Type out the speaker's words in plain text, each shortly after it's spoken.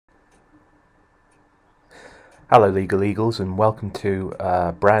Hello Legal Eagles, and welcome to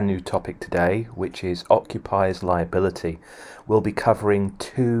a brand new topic today, which is Occupiers Liability. We'll be covering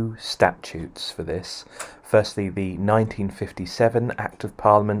two statutes for this. Firstly, the 1957 Act of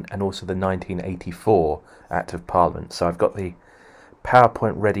Parliament and also the 1984 Act of Parliament. So I've got the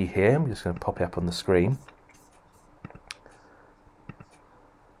PowerPoint ready here. I'm just going to pop it up on the screen.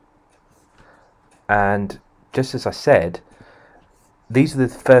 And just as I said, this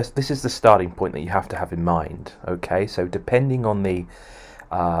is the starting point that you have to have in mind. Okay, so depending on the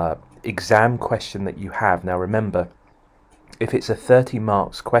exam question that you have, now remember, if it's a 30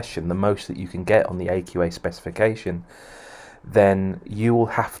 marks question, the most that you can get on the AQA specification, then you will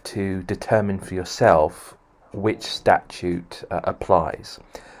have to determine for yourself which statute applies.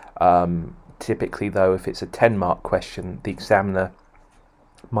 Typically though, if it's a 10-mark question, the examiner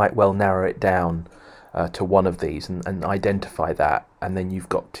might well narrow it down to one of these and identify that, and then you've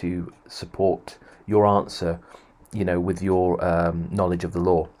got to support your answer, you know, with your knowledge of the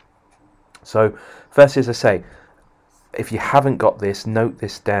law. So first, as I say, if you haven't got this, note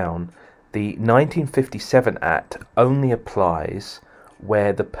this down. The 1957 Act only applies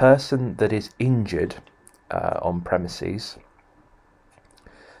where the person that is injured on premises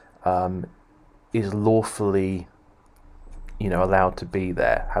is lawfully, allowed to be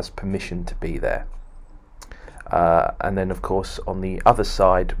there, has permission to be there. And then of course on the other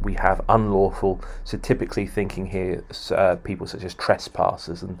side we have unlawful, so typically thinking here people such as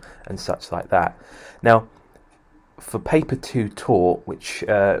trespassers and such like that. Now for paper 2 tort, which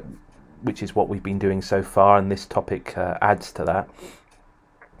is what we've been doing so far, and this topic adds to that,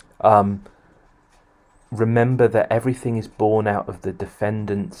 remember that everything is born out of the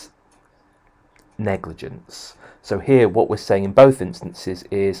defendant's negligence. So here what we're saying in both instances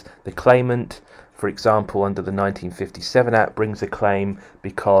is the claimant, for example, under the 1957 Act, brings a claim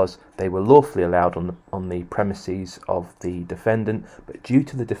because they were lawfully allowed on the premises of the defendant, but due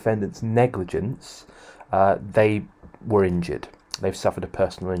to the defendant's negligence, they were injured. They've suffered a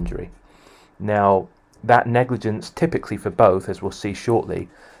personal injury. Now, that negligence, typically for both, as we'll see shortly,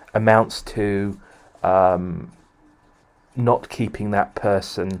 amounts to not keeping that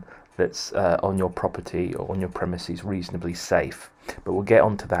person that's on your property or on your premises reasonably safe. But we'll get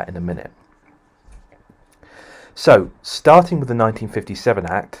onto that in a minute. So, starting with the 1957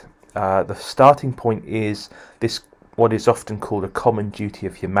 Act, the starting point is this, what is often called a common duty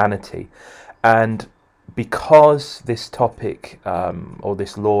of humanity. And because this topic, or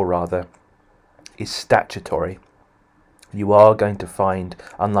this law rather, is statutory, you are going to find,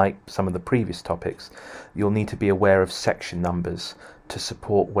 unlike some of the previous topics, you'll need to be aware of section numbers to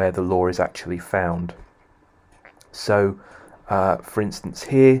support where the law is actually found. So, for instance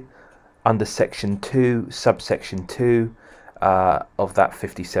here, under section 2, subsection 2 of that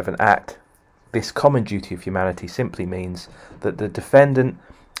 57 Act, this common duty of humanity simply means that the defendant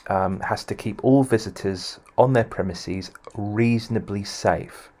has to keep all visitors on their premises reasonably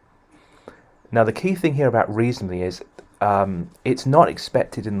safe. Now the key thing here about reasonably is it's not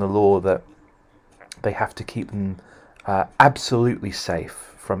expected in the law that they have to keep them absolutely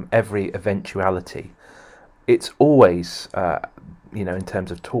safe from every eventuality. It's always in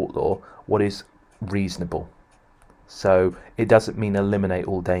terms of tort law, what is reasonable. So it doesn't mean eliminate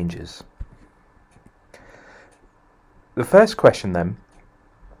all dangers. The first question then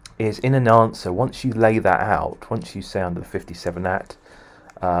is, in an answer, once you lay that out, once you say under the 57 Act,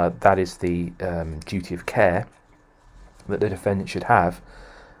 that is the duty of care that the defendant should have,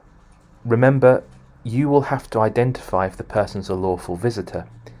 remember, you will have to identify if the person's a lawful visitor.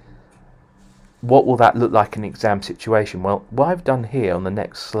 What will that look like in an exam situation? Well, what I've done here on the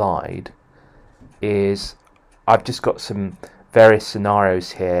next slide is I've just got some various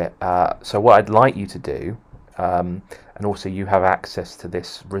scenarios here. So what I'd like you to do, and also you have access to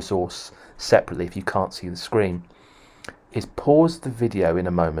this resource separately if you can't see the screen, is pause the video in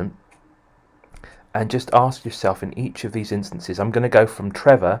a moment and just ask yourself in each of these instances. I'm going to go from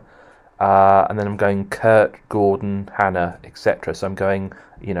Trevor, and then I'm going Kurt, Gordon, Hannah, etc. So I'm going,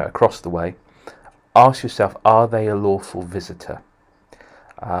 across the way. Ask yourself, are they a lawful visitor?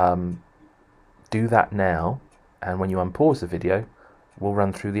 Do that now, and when you unpause the video, we'll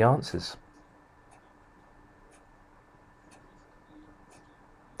run through the answers.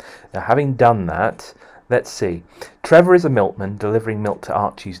 Now, having done that, let's see. Trevor is a milkman delivering milk to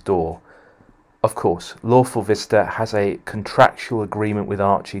Archie's door. Of course, lawful visitor has a contractual agreement with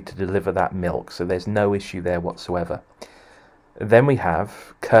Archie to deliver that milk, so there's no issue there whatsoever. Then we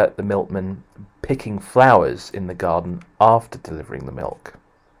have Kurt the milkman picking flowers in the garden after delivering the milk.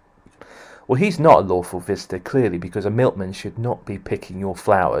 Well, he's not a lawful visitor, clearly, because a milkman should not be picking your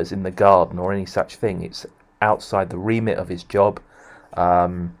flowers in the garden or any such thing. It's outside the remit of his job.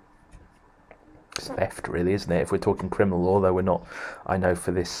 It's theft, really, isn't it? If we're talking criminal law, though we're not, I know,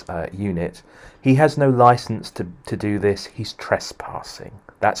 for this unit. He has no license to do this. He's trespassing.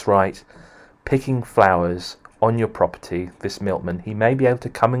 That's right. Picking flowers on your property, this milkman. He may be able to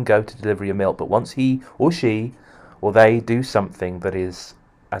come and go to deliver your milk, but once he or she or they do something that is,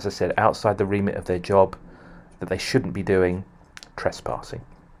 as I said, outside the remit of their job, that they shouldn't be doing, trespassing.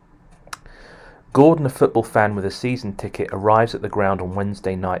 Gordon, a football fan with a season ticket, arrives at the ground on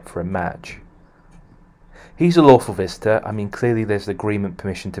Wednesday night for a match. He's a lawful visitor. I mean, clearly there's agreement,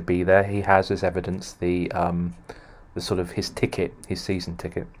 permission to be there. He has as evidence the sort of his ticket, his season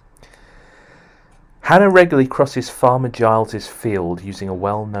ticket. Hannah regularly crosses Farmer Giles's field using a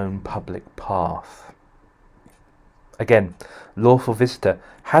well-known public path. Again, lawful visitor,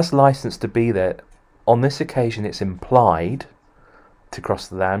 has license to be there. On this occasion, it's implied to cross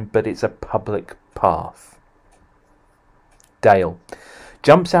the land, but it's a public path. Dale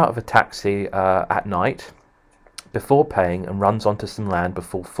jumps out of a taxi at night before paying and runs onto some land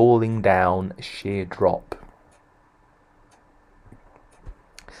before falling down a sheer drop.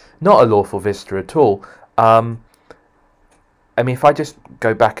 Not a lawful visitor at all. I mean, if I just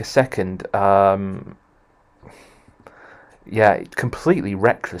go back a second, yeah, completely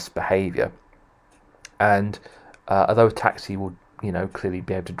reckless behaviour. And although a taxi will, you know, clearly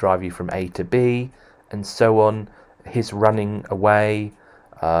be able to drive you from A to B and so on, his running away,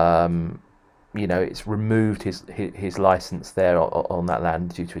 you know, it's removed his license there on that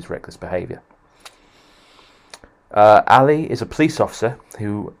land due to his reckless behaviour. Ali is a police officer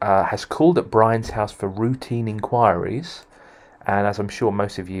who has called at Brian's house for routine inquiries, and as I'm sure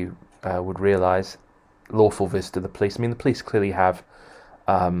most of you would realise, lawful visitor, the police. I mean, the police clearly have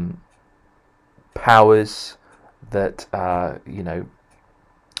powers that you know,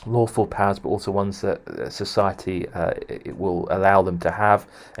 lawful powers, but also ones that society it will allow them to have,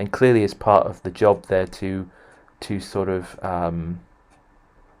 and clearly as part of the job there to sort of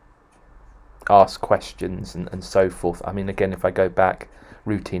ask questions and so forth. I mean, again, if I go back,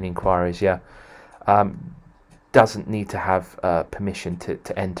 routine inquiries, yeah, doesn't need to have permission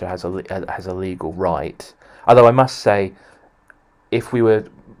to enter, has a legal right. Although I must say, if we were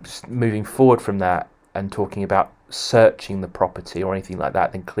moving forward from that and talking about searching the property or anything like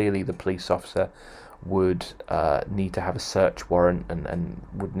that, then clearly the police officer would need to have a search warrant and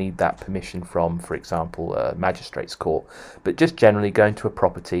would need that permission from, for example, a magistrate's court. But just generally going to a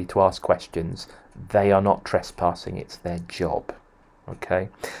property to ask questions, they are not trespassing, it's their job. Okay.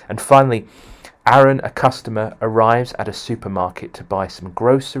 And finally, Aaron, a customer, arrives at a supermarket to buy some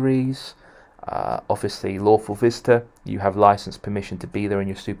groceries. Obviously, lawful visitor, you have license, permission to be there in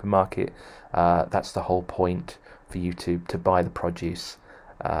your supermarket. That's the whole point, for you to buy the produce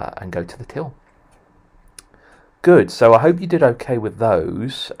and go to the till. Good, so I hope you did okay with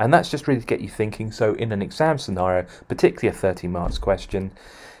those, and that's just really to get you thinking. So in an exam scenario, particularly a 30 marks question,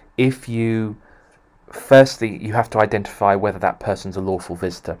 if you, firstly, you have to identify whether that person's a lawful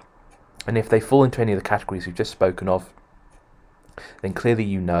visitor. And if they fall into any of the categories we've just spoken of, then clearly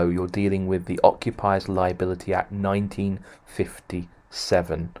you know you're dealing with the Occupiers Liability Act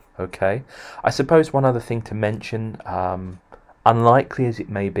 1957. Okay, I suppose one other thing to mention, unlikely as it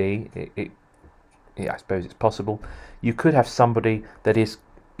may be, I suppose it's possible, you could have somebody that is,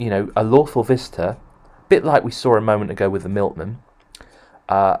 you know, a lawful visitor, a bit like we saw a moment ago with the milkman,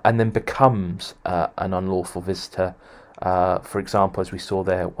 and then becomes an unlawful visitor, for example, as we saw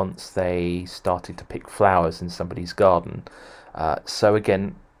there once they started to pick flowers in somebody's garden. So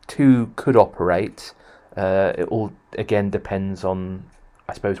again, two could operate. It all again depends on,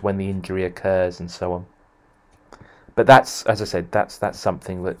 I suppose, when the injury occurs and so on. But that's, as I said, that's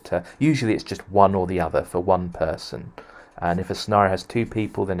something that usually it's just one or the other for one person. And if a scenario has two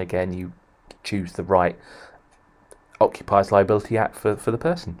people, then again you choose the right Occupiers Liability Act for the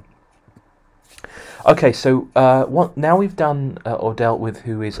person. Okay, so now we've done or dealt with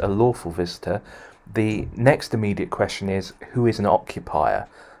who is a lawful visitor. The next immediate question is, who is an occupier?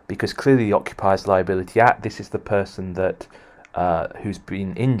 Because clearly the Occupiers Liability Act, this is the person that who's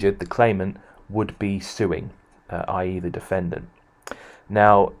been injured, the claimant, would be suing, i.e. the defendant.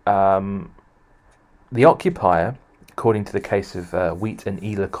 Now, the occupier, according to the case of Wheat and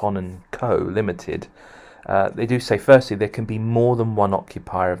Elecon and Co. Limited, they do say, firstly, there can be more than one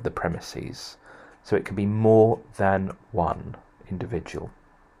occupier of the premises. So it can be more than one individual.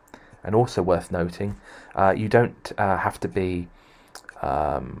 And also worth noting, you don't have to be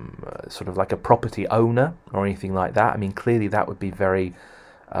sort of like a property owner or anything like that. I mean, clearly that would be very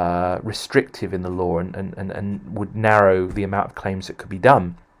restrictive in the law and would narrow the amount of claims that could be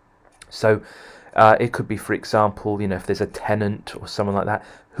done. So It could be, for example, if there's a tenant or someone like that,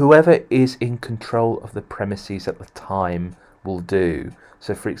 whoever is in control of the premises at the time will do.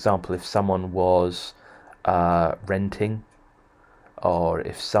 So, for example, if someone was renting, or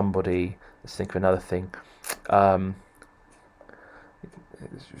if somebody, let's think of another thing. I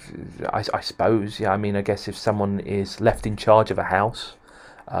suppose, yeah. I mean, I guess if someone is left in charge of a house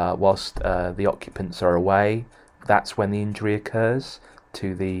whilst the occupants are away, that's when the injury occurs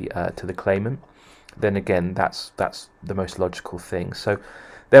to the claimant. Then again, that's the most logical thing. So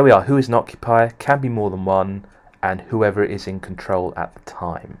there we are. Who is an occupier? Can be more than one, and whoever is in control at the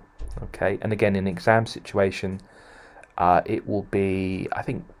time. Okay, and again, in an exam situation, it will be, I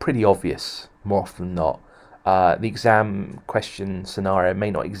think, pretty obvious more often than not. The exam question scenario may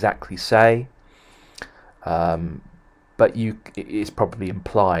not exactly say, but it's probably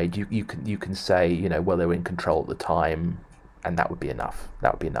implied. You can say, well, they were in control at the time, and that would be enough.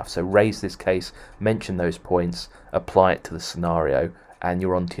 That would be enough. So raise this case, mention those points, apply it to the scenario, and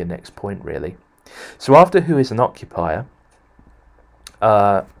you're on to your next point, really. So after who is an occupier,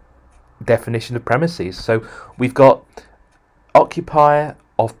 definition of premises. So we've got occupier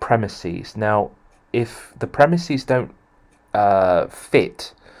of premises. Now, if the premises don't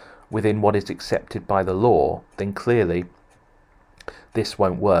fit within what is accepted by the law, then clearly this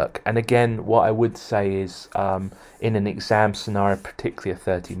won't work. And again, what I would say is, in an exam scenario, particularly a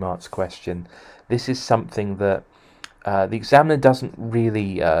 30 marks question, this is something that the examiner doesn't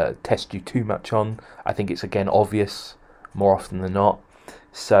really test you too much on. I think it's, again, obvious more often than not.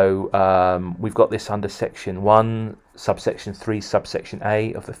 So we've got this under section 1, subsection 3, subsection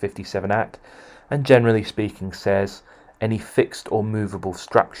A of the 57 Act, and generally speaking says any fixed or movable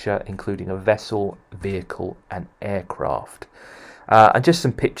structure, including a vessel, vehicle and aircraft. And just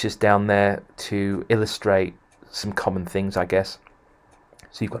some pictures down there to illustrate some common things, I guess.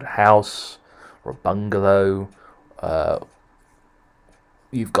 So you've got a house or a bungalow,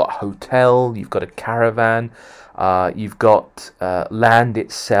 you've got a hotel, you've got a caravan, you've got land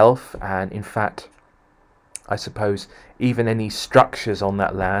itself, and in fact, I suppose even any structures on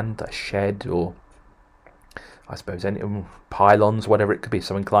that land, a shed, or I suppose any pylons, whatever it could be.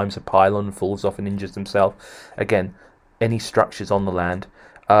 Someone climbs a pylon, falls off and injures themselves. Again, any structures on the land.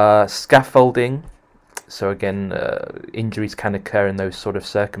 Scaffolding. So again, injuries can occur in those sort of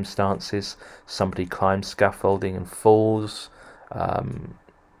circumstances. Somebody climbs scaffolding and falls.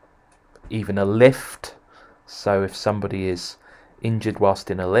 Even a lift. So if somebody is injured whilst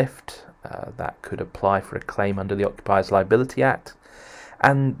in a lift, that could apply for a claim under the Occupiers Liability Act.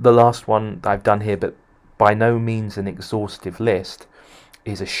 And the last one I've done here, but by no means an exhaustive list,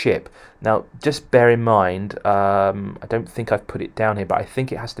 is a ship. Now, just bear in mind, I don't think I've put it down here, but I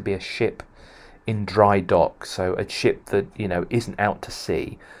think it has to be a ship in dry dock, so a ship that isn't out to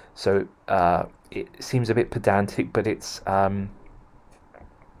sea. So it seems a bit pedantic, but it's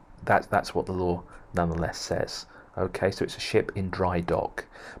that's what the law nonetheless says. Okay, so it's a ship in dry dock.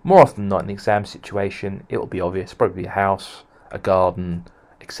 More often than not, in the exam situation, it will be obvious. Probably a house, a garden,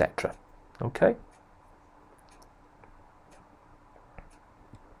 etc. Okay.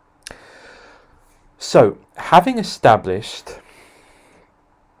 So, having established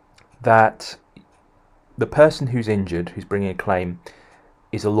that the person who's injured, who's bringing a claim,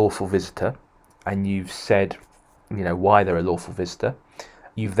 is a lawful visitor, and you've said, why they're a lawful visitor,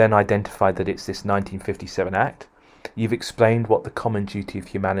 you've then identified that it's this 1957 Act, you've explained what the common duty of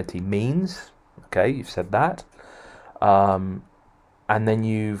humanity means, okay, you've said that, and then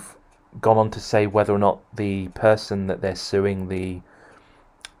you've gone on to say whether or not the person that they're suing, the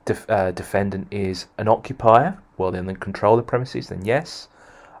defendant, is an occupier. Well, then they control the premises, then yes.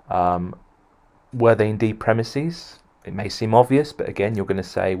 Were they indeed premises? It may seem obvious, but again, you're going to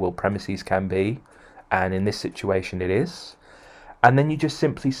say, well, premises can be, and in this situation it is. And then you just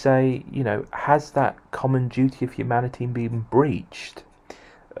simply say, has that common duty of humanity been breached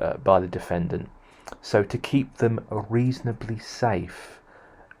by the defendant? So to keep them reasonably safe.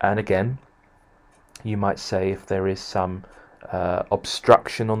 And again, you might say if there is some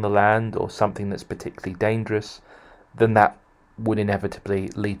obstruction on the land or something that's particularly dangerous, then that would inevitably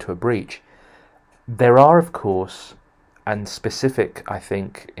lead to a breach. There are, of course, and specific, I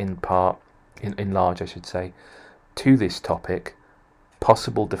think, in large, I should say, to this topic,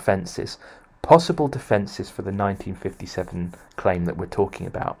 possible defences for the 1957 claim that we're talking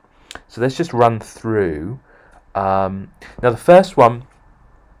about. So let's just run through. Now, the first one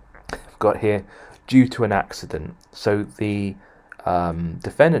I've got here, due to an accident. So the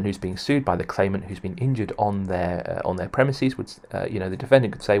defendant who's being sued by the claimant who's been injured on their premises would, the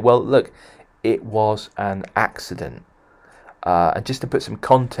defendant could say, well, look, it was an accident. And just to put some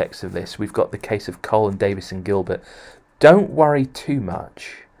context of this, we've got the case of Cole and Davis and Gilbert. Don't worry too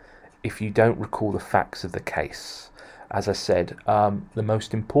much if you don't recall the facts of the case. As I said, the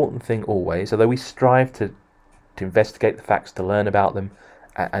most important thing always, although we strive to investigate the facts, to learn about them,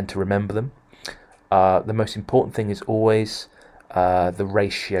 and to remember them, the most important thing is always the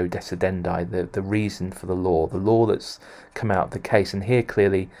ratio decidendi, the reason for the law that's come out of the case. And here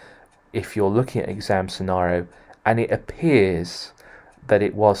clearly, if you're looking at an exam scenario and it appears that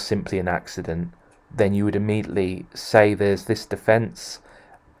it was simply an accident, then you would immediately say there's this defence,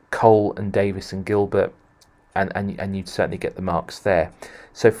 Cole and Davis and Gilbert, and you'd certainly get the marks there.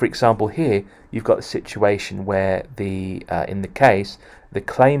 So for example here you've got a situation where in the case the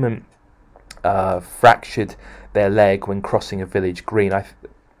claimant fractured their leg when crossing a village green.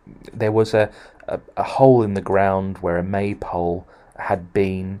 There was a hole in the ground where a maypole had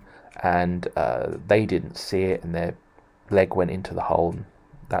been, and they didn't see it, and their leg went into the hole, and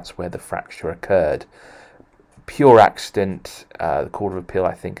that's where the fracture occurred. Pure accident, the Court of Appeal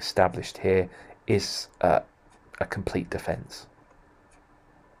I think established here, is a complete defence.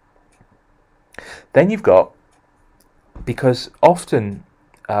 Then you've got, because often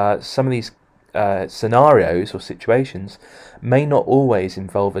some of these scenarios or situations may not always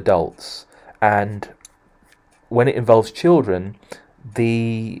involve adults, and when it involves children,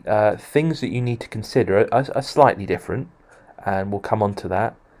 the things that you need to consider are slightly different, and we'll come on to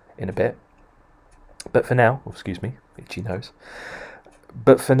that in a bit. But for now, excuse me, itchy nose.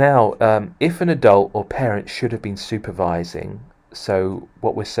 But for now, if an adult or parent should have been supervising, so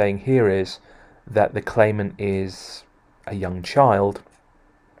what we're saying here is that the claimant is a young child,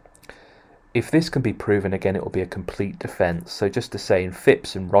 if this can be proven, again, it will be a complete defence. So just to say, in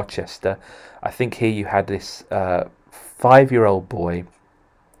Phipps and Rochester, I think here you had this 5-year-old boy,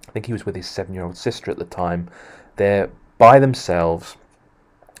 I think he was with his 7-year-old sister at the time, they're by themselves,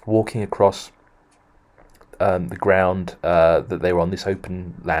 walking across the ground that they were on, this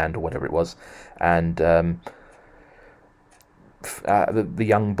open land or whatever it was, and the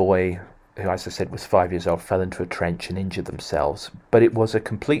young boy, who, as I said, was 5 years old, fell into a trench and injured themselves. But it was a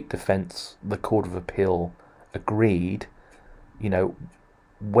complete defence. The Court of Appeal agreed, you know,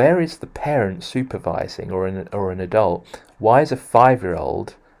 where is the parent supervising, or an adult? Why is a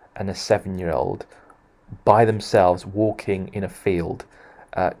 5-year-old and a 7-year-old by themselves walking in a field?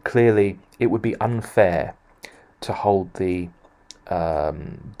 Clearly it would be unfair to hold the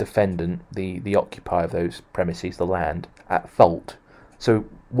defendant, the occupier of those premises, the land, at fault. So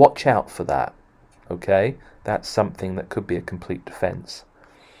watch out for that, okay? That's something that could be a complete defence.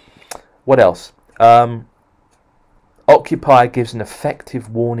 What else? Occupier gives an effective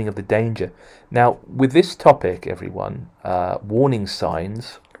warning of the danger. Now, with this topic, everyone, warning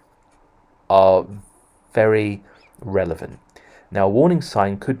signs are very relevant. Now, a warning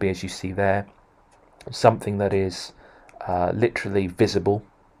sign could be, as you see there, something that is literally visible.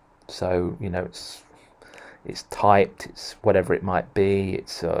 So, you know, it's typed, it's whatever it might be,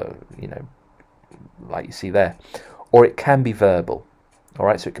 it's you know, like you see there, or it can be verbal. All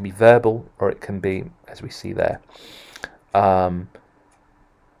right, so it can be verbal, or it can be, as we see there.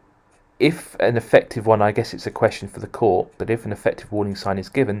 If an effective one, I guess it's a question for the court, but if an effective warning sign is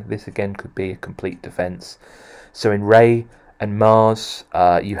given, this again could be a complete defence. So in Ray and Mars,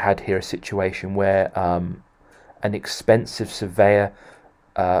 you had here a situation where an expensive surveyor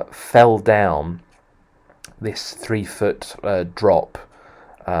fell down this 3-foot drop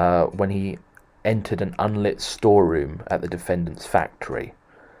when he entered an unlit storeroom at the defendant's factory.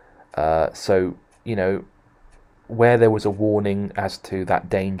 So, you know, where there was a warning as to that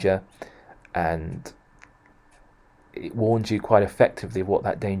danger, and it warns you quite effectively of what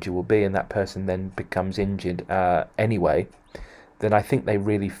that danger will be, and that person then becomes injured anyway, then I think they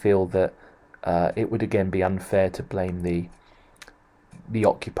really feel that it would again be unfair to blame the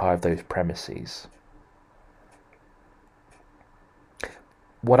occupier of those premises.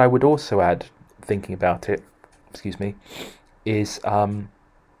 What I would also add, thinking about it, excuse me, is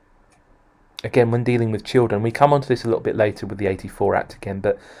again, when dealing with children, we come onto this a little bit later with the 84 Act again,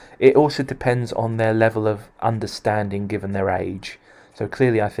 but it also depends on their level of understanding given their age. So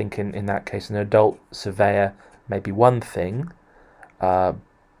clearly I think in that case an adult surveyor may be one thing, but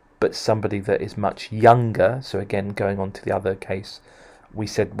somebody that is much younger, so again going on to the other case we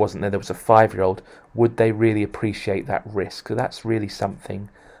said wasn't there was a 5-year-old, would they really appreciate that risk? So that's really something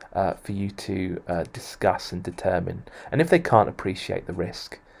for you to discuss and determine. And if they can't appreciate the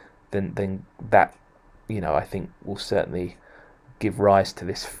risk, then that, you know, I think will certainly give rise to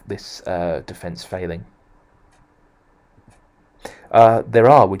this defence failing. There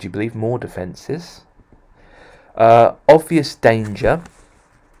are, would you believe, more defences. Obvious danger,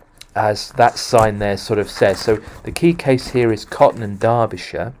 as that sign there sort of says. So the key case here is Cotton and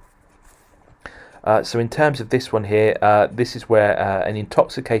Derbyshire. So in terms of this one here, this is where an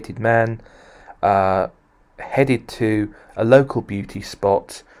intoxicated man headed to a local beauty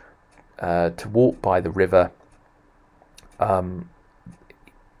spot to walk by the river.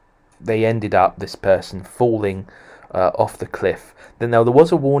 They ended up, this person, falling off the cliff. Then now there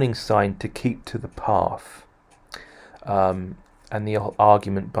was a warning sign to keep to the path. And the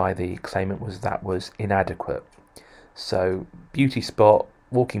argument by the claimant was that was inadequate. So beauty spot,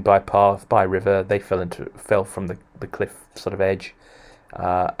 walking by path, by river, they fell from the cliff sort of edge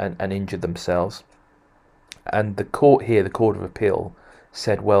and injured themselves. And the court here, the Court of Appeal,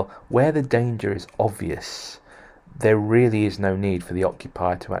 said, well, where the danger is obvious, there really is no need for the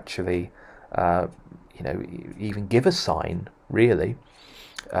occupier to actually, even give a sign, really.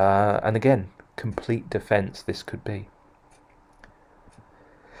 And again, complete defence this could be.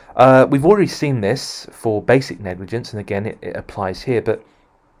 We've already seen this for basic negligence, and again it applies here, but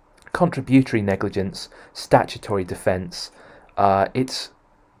contributory negligence, statutory defence, it's,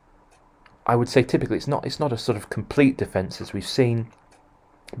 I would say typically it's not a sort of complete defence as we've seen,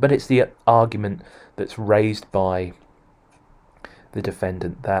 but it's the argument that's raised by the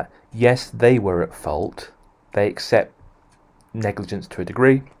defendant that yes, they were at fault, they accept negligence to a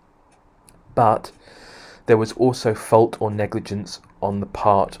degree, but there was also fault or negligence on the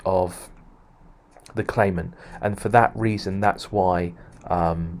part of the claimant, and for that reason, that's why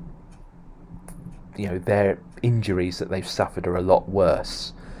their injuries that they've suffered are a lot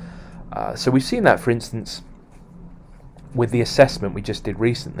worse. So we've seen that, for instance, with the assessment we just did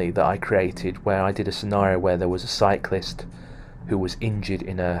recently that I created, where I did a scenario where there was a cyclist who was injured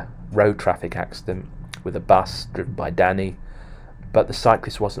in a road traffic accident with a bus driven by Danny, but the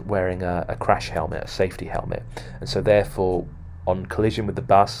cyclist wasn't wearing a crash helmet, a safety helmet, and so therefore on collision with the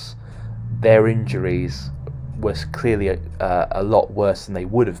bus, their injuries was clearly a lot worse than they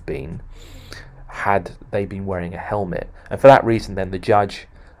would have been had they been wearing a helmet. And for that reason then the judge,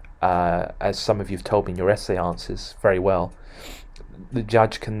 as some of you have told me in your essay answers very well, the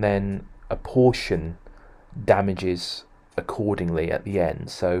judge can then apportion damages accordingly at the end.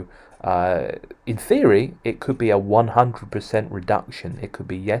 So in theory it could be a 100% reduction. It could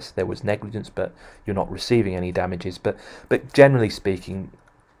be, yes, there was negligence but you're not receiving any damages, but generally speaking,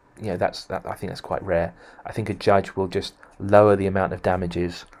 I think that's quite rare. I think a judge will just lower the amount of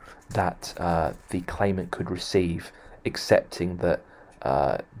damages that the claimant could receive, accepting that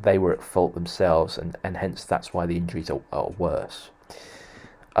they were at fault themselves, and hence that's why the injuries are worse.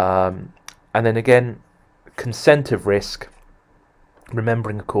 And then again, consent of risk,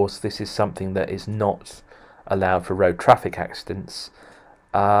 remembering of course this is something that is not allowed for road traffic accidents.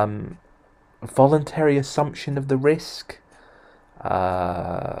 Voluntary assumption of the risk,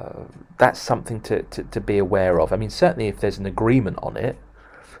 that's something to be aware of. I mean, certainly if there's an agreement on it,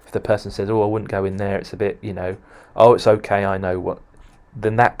 if the person says, oh, I wouldn't go in there, it's a bit, oh, it's okay, I know what,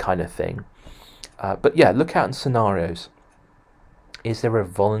 then that kind of thing. But yeah, look out in scenarios. Is there a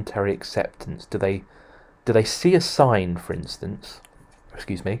voluntary acceptance? Do they see a sign, for instance,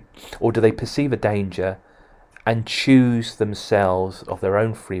 or do they perceive a danger and choose themselves of their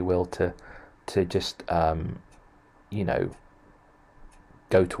own free will to just go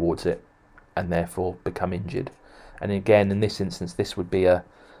towards it and therefore become injured? And again, in this instance, this would be a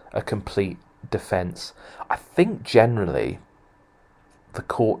complete defence. I think generally the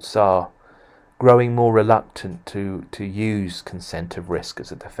courts are growing more reluctant to use consent of risk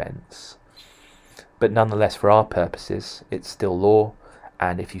as a defence, but nonetheless, for our purposes, it's still law.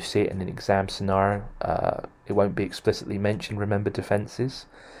 And if you see it in an exam scenario, it won't be explicitly mentioned, remember, defences.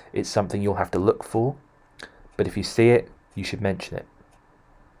 It's something you'll have to look for, but if you see it, you should mention it.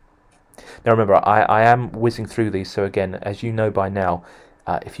 Now remember, I am whizzing through these, so again, as you know by now,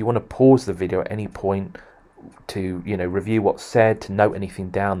 if you want to pause the video at any point to review what's said, to note anything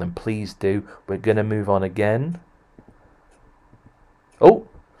down, then please do. We're going to move on again. Oh,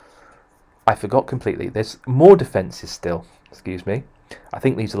 I forgot completely. There's more defences still. Excuse me. I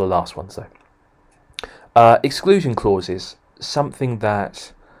think these are the last ones though. Exclusion clauses, something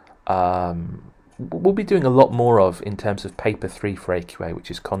that we'll be doing a lot more of in terms of paper 3 for AQA, which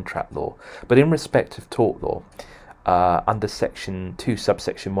is contract law. But in respect of tort law, under section 2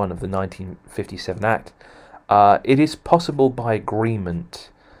 subsection 1 of the 1957 Act, it is possible by agreement,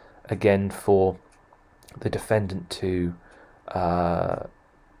 again, for the defendant to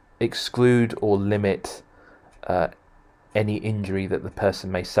exclude or limit any injury that the person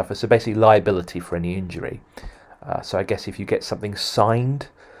may suffer. So basically liability for any injury. So I guess if you get something signed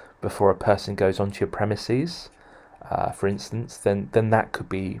before a person goes onto your premises, for instance, then that could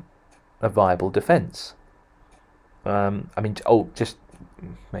be a viable defence. I mean, just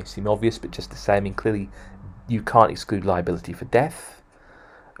may seem obvious, but just to say, I mean, clearly you can't exclude liability for death,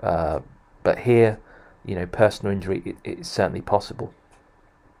 but here, you know, personal injury, it's certainly possible.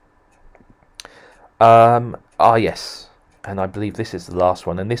 Yes, and I believe this is the last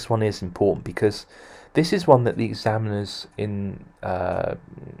one, and this one is important because this is one that the examiners in the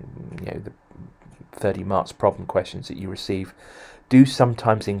 30 marks problem questions that you receive do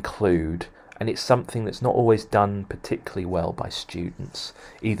sometimes include, and it's something that's not always done particularly well by students.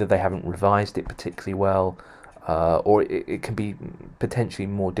 Either they haven't revised it particularly well, or it can be potentially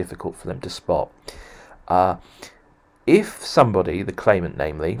more difficult for them to spot. If somebody, the claimant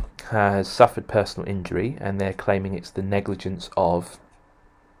namely, has suffered personal injury and they're claiming it's the negligence of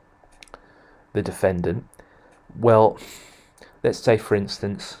the defendant, well, let's say for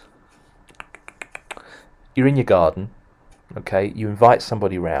instance, you're in your garden, okay, you invite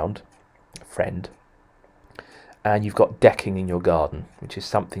somebody round, a friend, and you've got decking in your garden, which is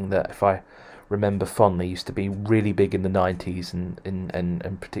something that, if I remember fondly, used to be really big in the 90s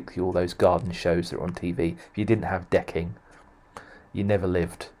and particularly all those garden shows that were on TV. If you didn't have decking, you never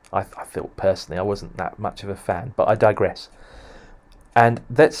lived. I felt personally I wasn't that much of a fan, but I digress. And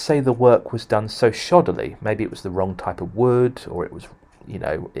let's say the work was done so shoddily, maybe it was the wrong type of wood, or it was, you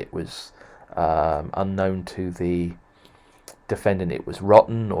know, it was unknown to the defendant, it was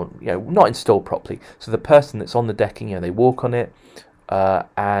rotten, or, you know, not installed properly. So the person that's on the decking, you know, they walk on it,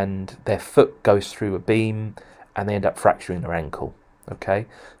 and their foot goes through a beam and they end up fracturing their ankle. Okay,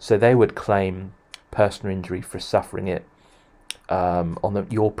 so they would claim personal injury for suffering it on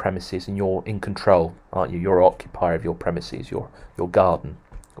your premises, and you're in control, aren't you? You're occupier of your premises, your garden,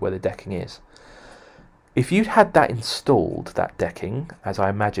 where the decking is. If you'd had that installed, that decking, as I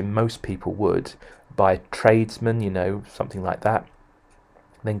imagine most people would, by a tradesman, you know, something like that,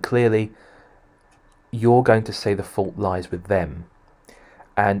 then clearly you're going to say the fault lies with them.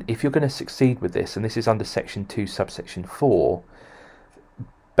 And if you're going to succeed with this, and this is under section 2 subsection 4,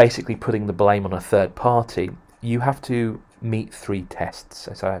 basically putting the blame on a third party, you have to meet 3 tests,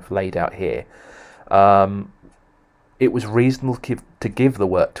 as I've laid out here. It was reasonable to give the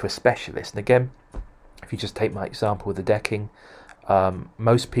work to a specialist. And again, if you just take my example with the decking,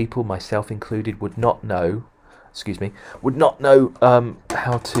 most people, myself included, would not know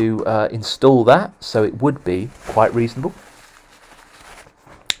how to install that, so it would be quite reasonable.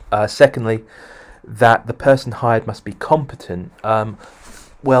 Secondly, that the person hired must be competent.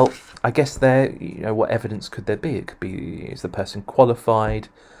 Well, I guess there, you know, what evidence could there be? It could be, is the person qualified?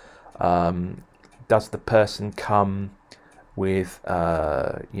 Does the person come with,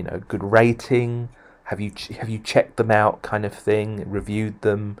 you know, good rating? Have you checked them out, kind of thing? Reviewed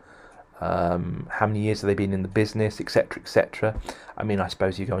them? How many years have they been in the business, etc., etc. I mean, I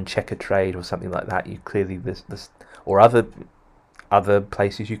suppose you go and check a trade or something like that. You clearly this or other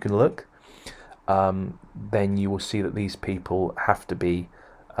places you can look. Then you will see that these people have to be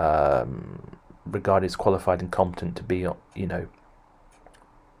regarded as qualified and competent to be, you know,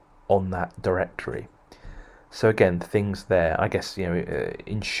 on that directory. So again, things there, I guess, you know,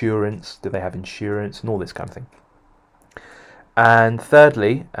 insurance, do they have insurance, and all this kind of thing. And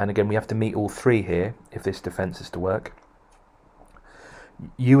thirdly, and again we have to meet all 3 here if this defence is to work,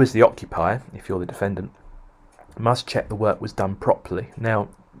 you as the occupier, if you're the defendant, must check the work was done properly. Now,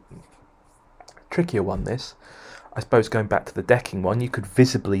 trickier one this, I suppose, going back to the decking one, you could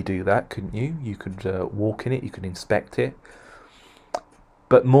visibly do that, couldn't you? You could walk in it, you could inspect it.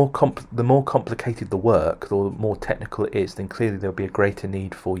 But the more complicated the work, or the more technical it is, then clearly there'll be a greater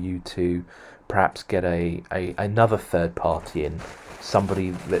need for you to perhaps get another third party in,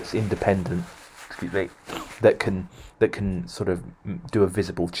 somebody that's independent, that can sort of do a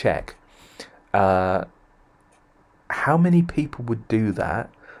visible check. How many people would do that?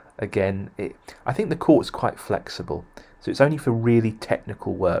 Again, I think the court's quite flexible, so it's only for really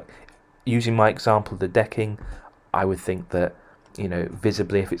technical work. Using my example of the decking, I would think that, you know,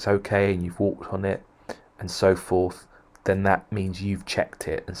 visibly, if it's okay and you've walked on it and so forth, then that means you've checked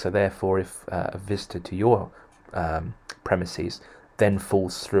it, and so therefore if a visitor to your premises then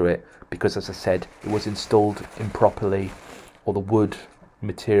falls through it because, as I said, it was installed improperly, or the wood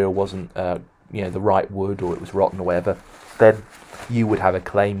material wasn't you know, the right wood, or it was rotten or whatever, then you would have a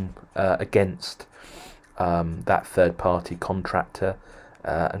claim against that third party contractor,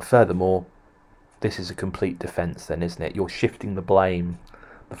 and furthermore, this is a complete defence then, isn't it? You're shifting the blame,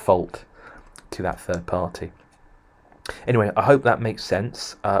 the fault, to that third party. Anyway, I hope that makes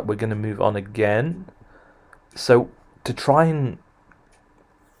sense. We're going to move on again. So to try and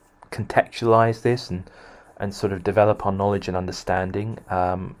contextualise this and and sort of develop our knowledge and understanding.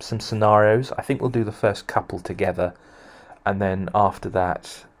 Some scenarios. I think we'll do the first couple together, and then after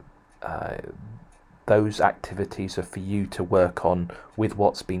that, those activities are for you to work on with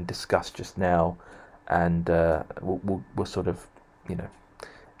what's been discussed just now, and we'll sort of, you know,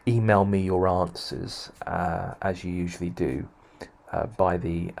 email me your answers as you usually do by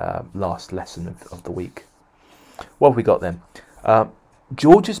the last lesson of the week. What have we got then?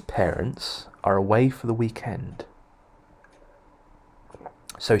 George's parents are away for the weekend,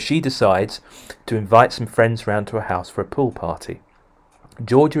 so she decides to invite some friends round to her house for a pool party.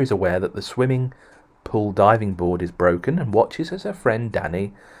 Georgia is aware that the swimming pool diving board is broken and watches as her friend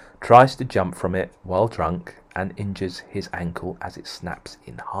Danny tries to jump from it while drunk and injures his ankle as it snaps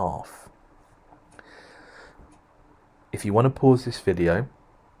in half. If you want to pause this video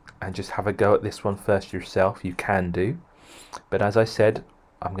and just have a go at this one first yourself, you can do. But as I said,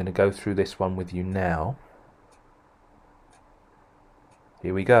 I'm going to go through this one with you now.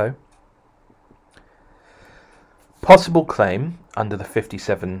 Here we go. Possible claim under the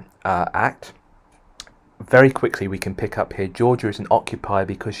 57 Act. Very quickly we can pick up here. Georgia is an occupier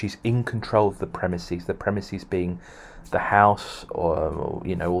because she's in control of the premises being the house, or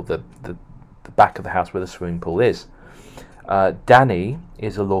you know, or the back of the house where the swimming pool is. Danny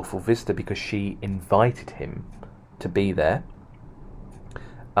is a lawful visitor because she invited him to be there.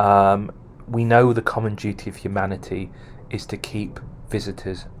 We know the common duty of humanity is to keep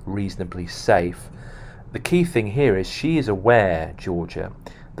visitors reasonably safe. The key thing here is she is aware, Georgia,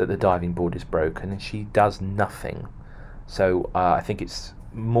 that the diving board is broken, and she does nothing. So I think it's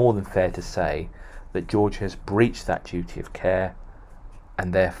more than fair to say that Georgia has breached that duty of care,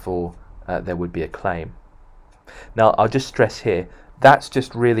 and therefore there would be a claim. Now I'll just stress here, that's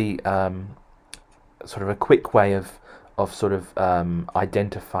just really sort of a quick way of sort of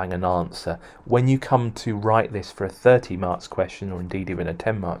identifying an answer. When you come to write this for a 30 marks question, or indeed even a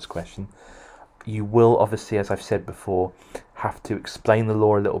 10 marks question, you will obviously, as I've said before, have to explain the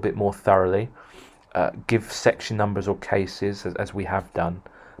law a little bit more thoroughly, give section numbers or cases as we have done,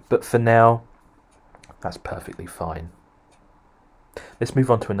 but for now that's perfectly fine. Let's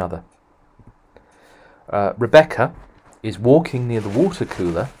move on to another. Rebecca is walking near the water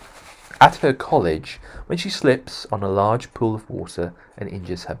cooler at her college when she slips on a large pool of water and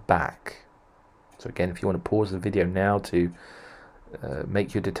injures her back. So again, if you want to pause the video now to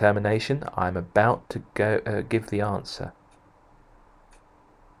make your determination, I'm about to go give the answer.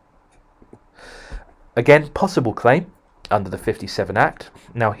 Again, possible claim under the 57 Act.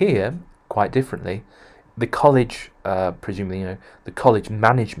 Now here, quite differently, the college, presumably, you know, the college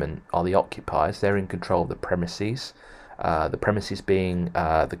management are the occupiers. They're in control of the premises. The premises being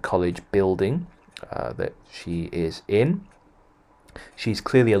the college building that she is in. She's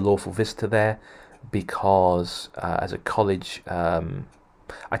clearly a lawful visitor there because as a college,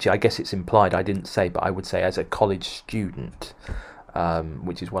 actually I guess it's implied, I didn't say, but I would say as a college student,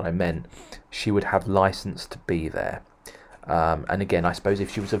 which is what I meant, she would have license to be there. And again, I suppose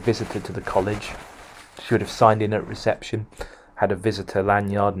if she was a visitor to the college, she would have signed in at reception, had a visitor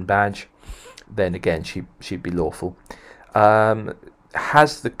lanyard and badge, then again she'd be lawful.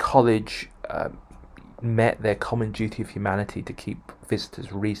 Has the college met their common duty of humanity to keep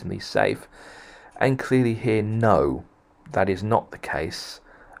visitors reasonably safe? And clearly here, no, that is not the case.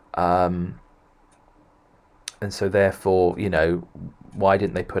 And so therefore, you know, why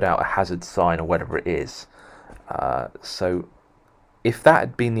didn't they put out a hazard sign or whatever it is? So if that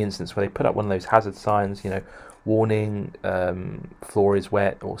had been the instance where they put up one of those hazard signs, you know, warning, floor is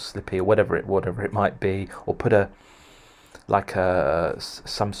wet or slippy or whatever it might be, or put a like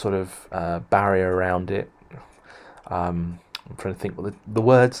some sort of barrier around it. I'm trying to think what the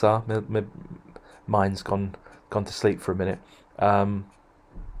words are. My mind's gone to sleep for a minute.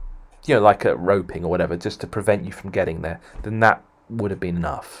 You know, like a roping or whatever, just to prevent you from getting there. Then that would have been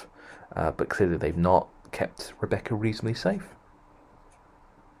enough. But clearly they've not kept Rebecca reasonably safe.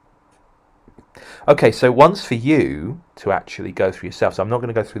 Okay, so once for you to actually go through yourself, so I'm not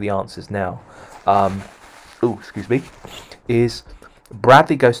going to go through the answers now. Excuse me. Is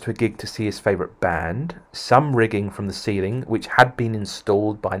Bradley goes to a gig to see his favourite band. Some rigging from the ceiling, which had been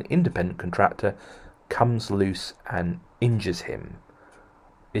installed by an independent contractor, comes loose and injures him.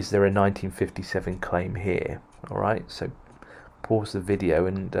 Is there a 1957 claim here? All right, so pause the video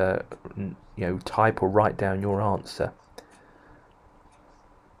and you know, type or write down your answer.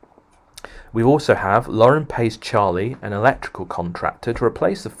 We also have Lauren pays Charlie, an electrical contractor, to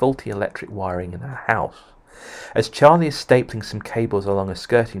replace the faulty electric wiring in her house. As Charlie is stapling some cables along a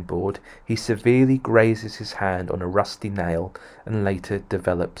skirting board, he severely grazes his hand on a rusty nail and later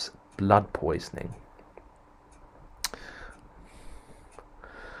develops blood poisoning.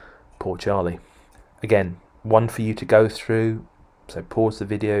 Poor Charlie. Again, one for you to go through, so pause the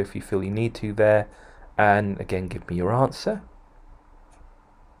video if you feel you need to there, and again give me your answer.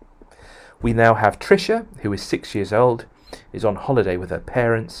 We now have Tricia, who is 6 years old, is on holiday with her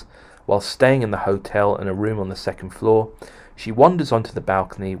parents. While staying in the hotel in a room on the second floor, she wanders onto the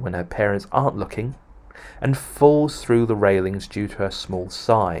balcony when her parents aren't looking and falls through the railings due to her small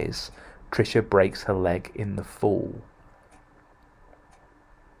size. Tricia breaks her leg in the fall.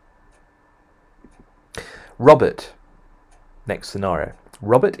 Robert. Next scenario.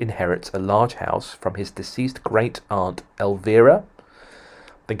 Robert inherits a large house from his deceased great-aunt Elvira.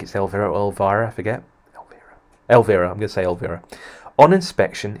 I think it's Elvira or Elvira, I forget. Elvira, I'm going to say Elvira. On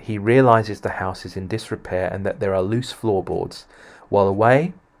inspection, he realises the house is in disrepair and that there are loose floorboards. While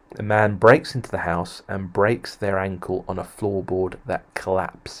away, a man breaks into the house and breaks their ankle on a floorboard that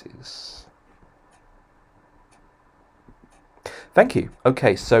collapses. Thank you.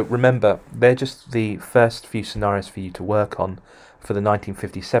 Okay, so remember, they're just the first few scenarios for you to work on for the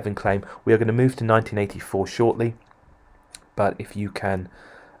 1957 claim. We are going to move to 1984 shortly, but if you can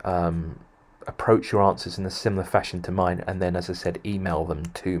approach your answers in a similar fashion to mine, and then, as I said, email them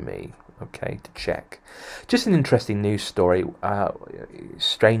to me, okay, to check. Just an interesting news story.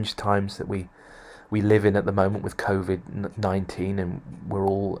 Strange times that we live in at the moment with COVID-19, and we're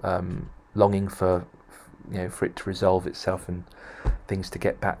all longing for for it to resolve itself and things to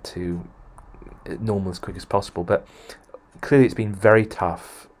get back to normal as quick as possible. But clearly it's been very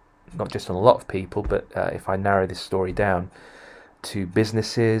tough, not just on a lot of people, but if I narrow this story down to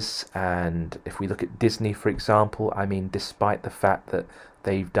businesses, and if we look at Disney, for example, I mean, despite the fact that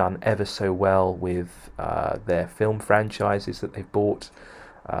they've done ever so well with their film franchises that they've bought,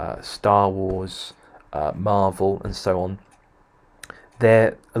 Star Wars, Marvel, and so on,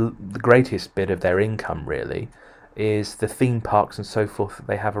 the greatest bit of their income really is the theme parks and so forth that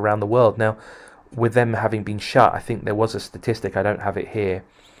they have around the world. Now, with them having been shut, I think there was a statistic, I don't have it here,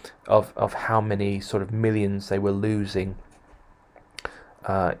 of how many sort of millions they were losing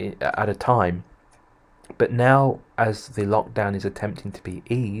at a time. But now, as the lockdown is attempting to be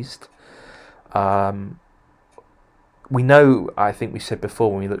eased, we know, I think we said before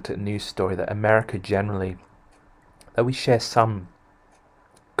when we looked at a news story, that America generally, though we share some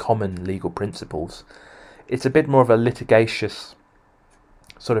common legal principles, it's a bit more of a litigious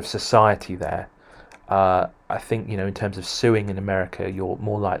sort of society there. I think, in terms of suing in America, you're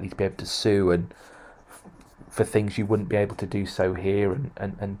more likely to be able to sue and for things you wouldn't be able to do so here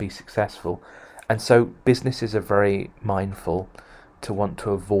and be successful. And so businesses are very mindful to want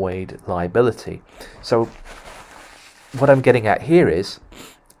to avoid liability. So what I'm getting at here is,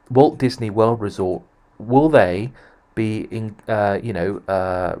 Walt Disney World Resort, will they be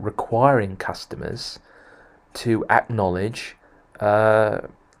requiring customers to acknowledge the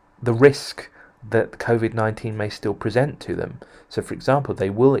risk that COVID-19 may still present to them? So, for example, they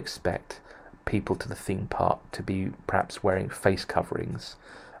will expect people to the theme park to be perhaps wearing face coverings,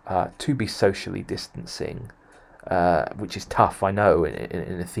 to be socially distancing, which is tough, I know,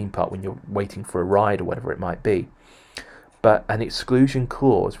 in a theme park when you're waiting for a ride or whatever it might be. But an exclusion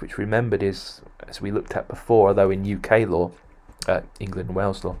clause, which remembered is, as we looked at before, although in UK law, England and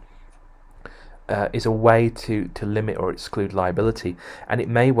Wales law, is a way to limit or exclude liability. And it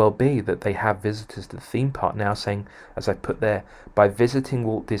may well be that they have visitors to the theme park now saying, as I put there, by visiting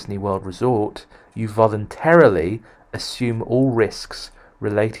Walt Disney World Resort, you voluntarily assume all risks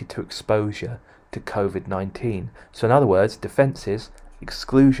related to exposure to COVID-19. So in other words, defences,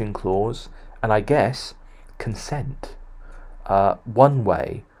 exclusion clause, and I guess consent. One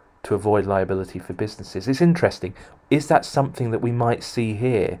way to avoid liability for businesses. It's interesting. Is that something that we might see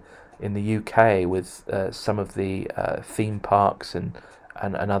here in the UK with some of the theme parks and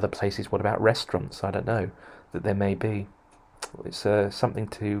other places? What about restaurants? I don't know, that there may be. It's something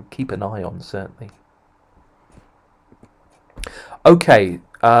to keep an eye on, certainly. Okay,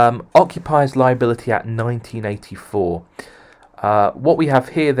 Occupiers Liability Act 1984. What we have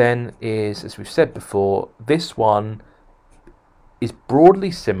here then is, as we've said before, this one is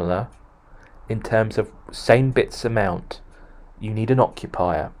broadly similar in terms of same bits amount. You need an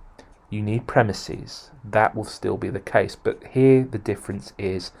occupier, you need premises, that will still be the case, but here the difference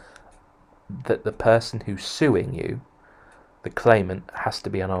is that the person who's suing you, the claimant, has to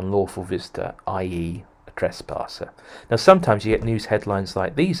be an unlawful visitor, i.e. a trespasser. Now sometimes you get news headlines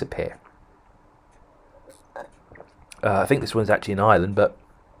like these appear. I think this one's actually in Ireland, but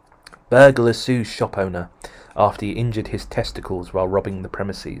burglar sues shop owner after he injured his testicles while robbing the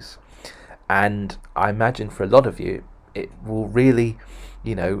premises. And I imagine for a lot of you it will really,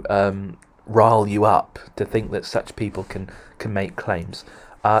 rile you up to think that such people can make claims.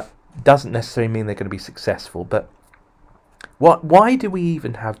 Doesn't necessarily mean they're going to be successful, but why do we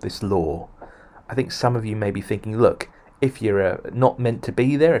even have this law? I think some of you may be thinking, look, if you're not meant to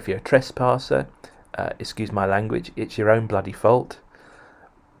be there, if you're a trespasser, excuse my language, it's your own bloody fault.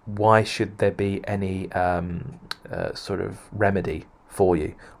 Why should there be any sort of remedy for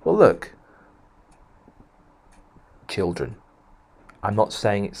you? Well, look, children. I'm not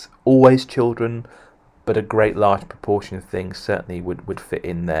saying it's always children, but a great large proportion of things certainly would fit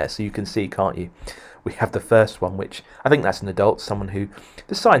in there. So you can see, can't you? We have the first one, which I think that's an adult, someone who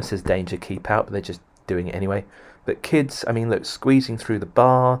the sign says danger, keep out, but they're just doing it anyway. But kids, I mean, look, squeezing through the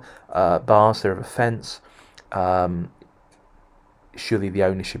bars, they're of offence. Surely the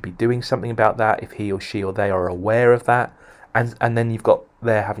owner should be doing something about that if he or she or they are aware of that. And then you've got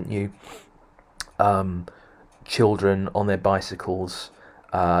there, haven't you, children on their bicycles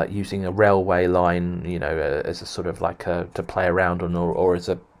using a railway line, you know, as a sort of like to play around on, or as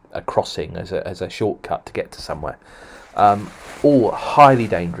a crossing, as a shortcut to get to somewhere. All highly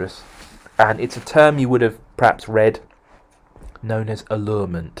dangerous, and it's a term you would have perhaps read, known as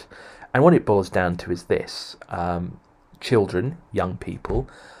allurement. And what it boils down to is this: children, young people,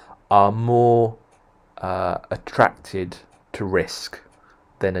 are more attracted to risk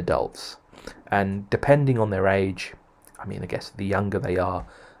than adults. And depending on their age, I mean, I guess the younger they are,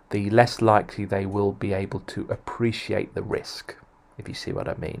 the less likely they will be able to appreciate the risk, if you see what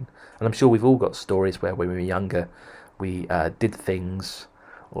I mean. And I'm sure we've all got stories where when we were younger, we did things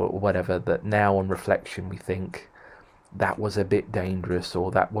or whatever that now on reflection we think that was a bit dangerous,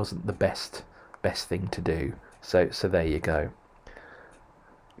 or that wasn't the best thing to do. So there you go.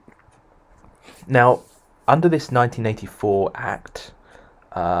 Now, under this 1984 Act,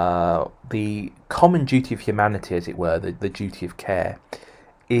 the common duty of humanity, as it were, the duty of care,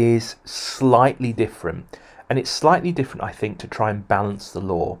 is slightly different. And it's slightly different, I think, to try and balance the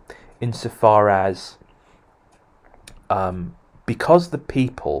law, insofar as because the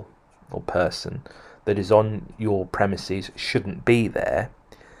people or person that is on your premises shouldn't be there,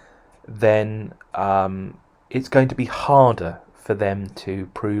 then it's going to be harder for them to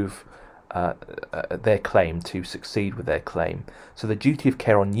prove their claim, to succeed with their claim. So the duty of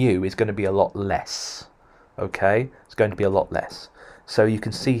care on you is going to be a lot less. Okay, it's going to be a lot less. So you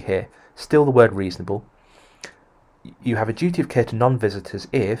can see here, still the word reasonable. You have a duty of care to non-visitors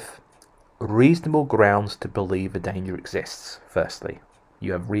if reasonable grounds to believe a danger exists. Firstly,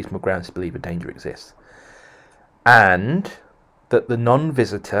 you have reasonable grounds to believe a danger exists, and that the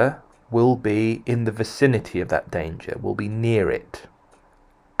non-visitor will be in the vicinity of that danger, will be near it,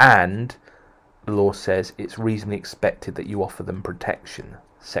 and the law says it's reasonably expected that you offer them protection.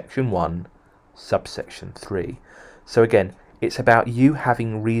 Section 1, subsection 3. So again, it's about you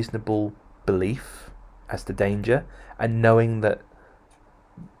having reasonable belief as to danger, and knowing that,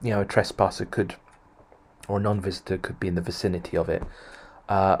 you know, a trespasser could, or a non-visitor could be in the vicinity of it.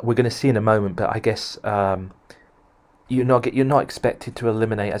 We're going to see in a moment, but I guess you're not expected to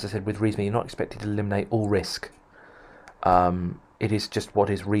eliminate, as I said, with reasoning, you're not expected to eliminate all risk. It is just what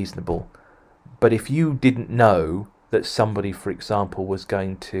is reasonable. But if you didn't know that somebody, for example, was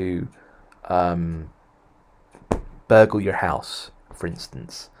going to burgle your house, for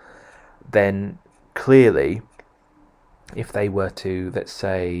instance, then clearly, if they were to, let's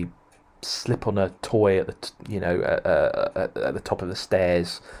say, slip on a toy at the top of the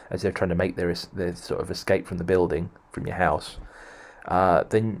stairs as they're trying to make their sort of escape from the building, from your house,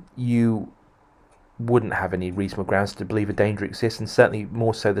 then you wouldn't have any reasonable grounds to believe a danger exists, and certainly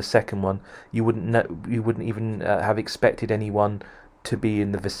more so the second one, you wouldn't even have expected anyone to be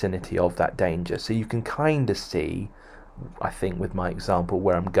in the vicinity of that danger. So you can kind of see, I think, with my example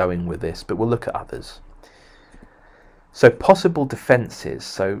where I'm going with this, but we'll look at others. So possible defences.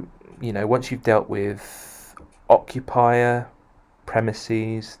 So, you know, once you've dealt with occupier,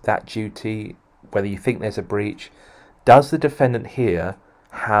 premises, that duty, whether you think there's a breach, does the defendant here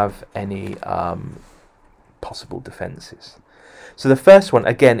have any possible defences? So the first one,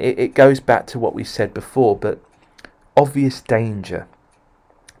 again, it goes back to what we said before, but obvious danger.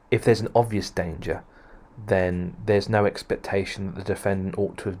 If there's an obvious danger, then there's no expectation that the defendant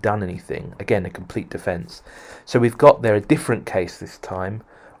ought to have done anything. Again, a complete defence. So we've got there a different case this time,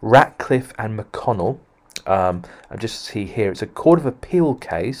 Ratcliffe and McConnell. I just see here, it's a Court of Appeal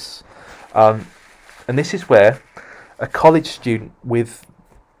case, and this is where a college student with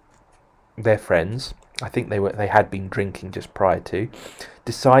their friends, I think they had been drinking just prior to,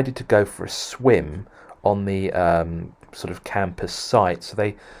 decided to go for a swim on the sort of campus site. So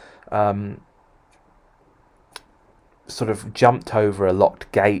they sort of jumped over a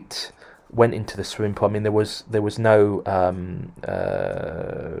locked gate, went into the swimming pool. I mean, there was no I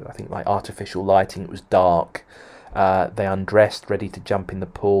think something like artificial lighting. It was dark. They undressed, ready to jump in the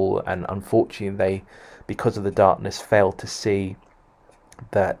pool, and unfortunately they, because of the darkness, failed to see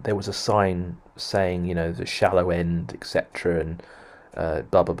that there was a sign saying, you know, the shallow end, etc., and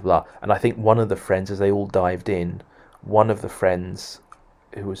blah blah blah. And I think one of the friends, as they all dived in, one of the friends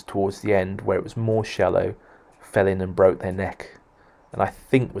who was towards the end where it was more shallow fell in and broke their neck, and I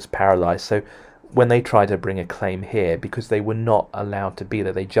think was paralyzed. So when they tried to bring a claim here, because they were not allowed to be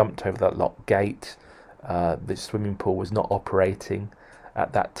there, they jumped over that locked gate. The swimming pool was not operating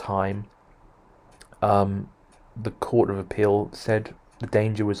at that time. The Court of Appeal said the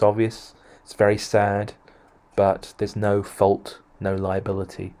danger was obvious. It's very sad, but there's no fault, no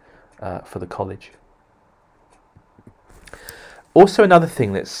liability for the college. Also, another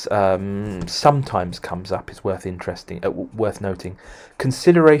thing that's sometimes comes up is worth noting: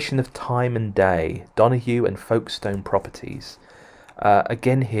 consideration of time and day. Donahue and Folkestone Properties.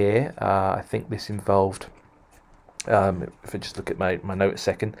 Again here, I think this involved, if I just look at my note a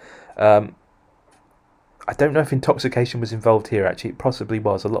second, I don't know if intoxication was involved here. Actually, it possibly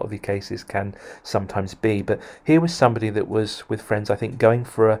was. A lot of the cases can sometimes be, but here was somebody that was with friends, I think, going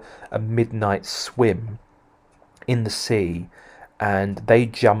for a midnight swim in the sea, and they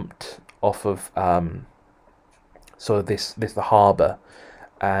jumped off of sort of the harbour,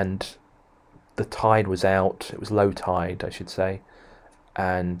 and the tide was out. It was low tide, I should say,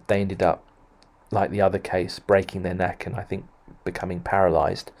 and they ended up, like the other case, breaking their neck and I think becoming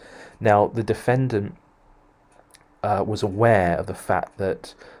paralysed. Now the defendant was aware of the fact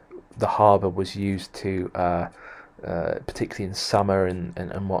that the harbour was used to, particularly in summer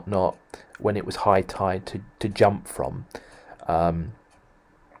and whatnot, when it was high tide, to jump from,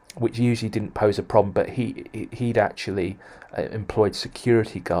 which usually didn't pose a problem, but he'd actually employed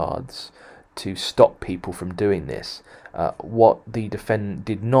security guards to stop people from doing this. What the defendant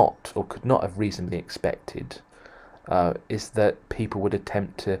did not, or could not have reasonably expected, is that people would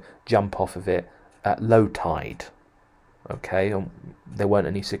attempt to jump off of it at low tide. Okay, there weren't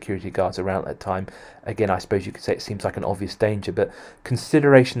any security guards around at that time. Again, I suppose you could say it seems like an obvious danger, but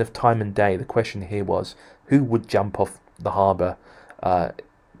consideration of time and day, the question here was, who would jump off the harbour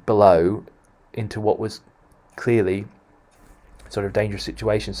below into what was clearly sort of dangerous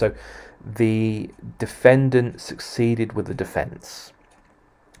situation? So the defendant succeeded with the defence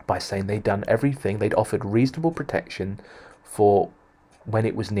by saying they'd done everything, they'd offered reasonable protection for when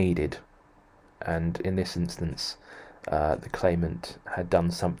it was needed, and in this instance the claimant had done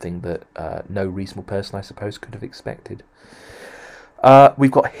something that no reasonable person, I suppose, could have expected.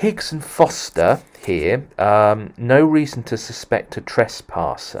 We've got Higgs and Foster here. No reason to suspect a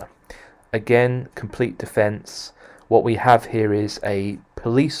trespasser. Again, complete defence. What we have here is a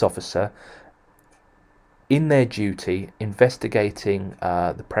police officer in their duty investigating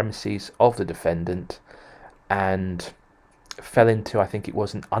the premises of the defendant, and fell into, I think it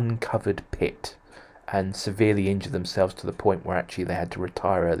was, an uncovered pit, and severely injured themselves to the point where actually they had to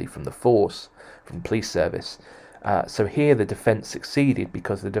retire early from the force, from police service. So here the defence succeeded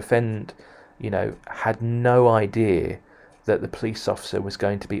because the defendant, you know, had no idea that the police officer was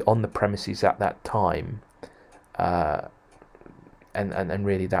going to be on the premises at that time, and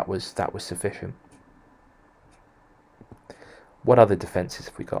really that was sufficient. What other defences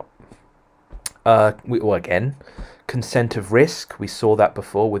have we got? Well, again, consent of risk. We saw that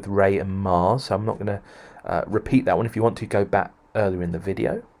before with Ray and Mars, so I'm not going to repeat that one. If you want to, go back earlier in the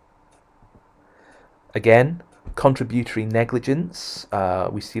video. Again, contributory negligence.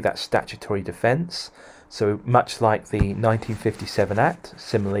 We see that statutory defence. So much like the 1957 Act,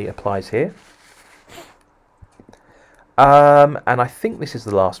 similarly applies here. And I think this is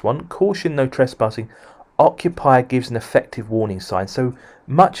the last one. Caution, no trespassing. Occupier gives an effective warning sign. So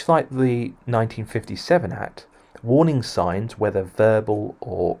much like the 1957 Act, warning signs, whether verbal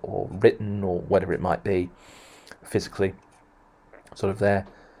or written or whatever it might be, physically, sort of there,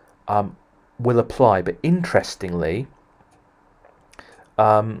 will apply. But interestingly,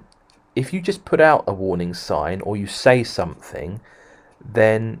 if you just put out a warning sign or you say something,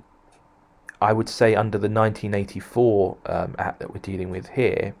 then I would say under the 1984 Act that we're dealing with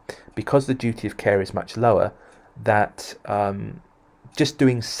here, because the duty of care is much lower, that just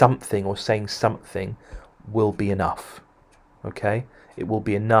doing something or saying something will be enough. Okay, it will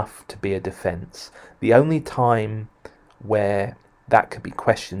be enough to be a defence. The only time where that could be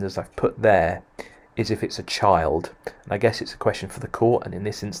questioned, as I've put there, is if it's a child. And I guess it's a question for the court, and in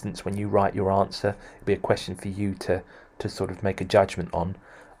this instance, when you write your answer, it'll be a question for you to sort of make a judgment on.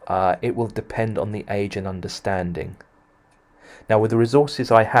 It will depend on the age and understanding. Now, with the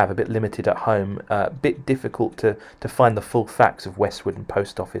resources I have, a bit limited at home, a bit difficult to find the full facts of Westwood and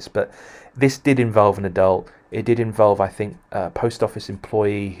Post Office, but this did involve an adult. It did involve, I think, a Post Office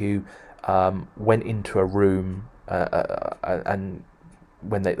employee who went into a room and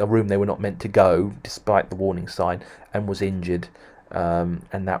when a room they were not meant to go, despite the warning sign, and was injured,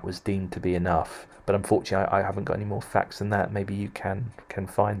 and that was deemed to be enough. But unfortunately, I haven't got any more facts than that. Maybe you can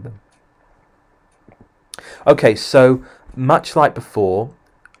find them. Okay, so much like before,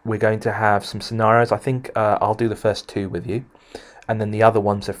 we're going to have some scenarios. I think I'll do the first two with you, and then the other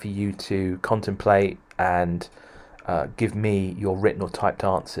ones are for you to contemplate and give me your written or typed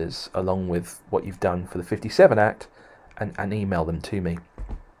answers along with what you've done for the 57 Act, and email them to me.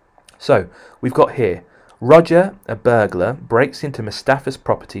 So we've got here, Roger, a burglar, breaks into Mustafa's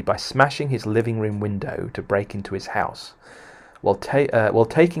property by smashing his living room window to break into his house. While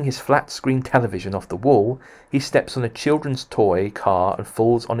taking his flat-screen television off the wall, he steps on a children's toy car and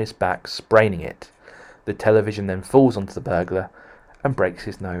falls on his back, spraining it. The television then falls onto the burglar and breaks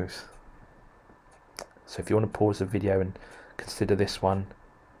his nose. So if you want to pause the video and consider this one,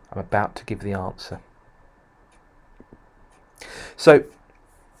 I'm about to give the answer. So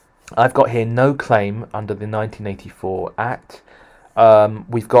I've got here no claim under the 1984 Act.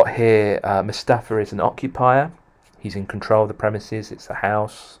 We've got here Mustafa is an occupier. He's in control of the premises. It's a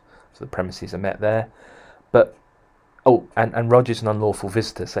house, so the premises are met there. But and Roger's an unlawful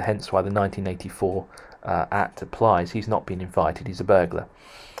visitor, so hence why the 1984 Act applies. He's not been invited. He's a burglar.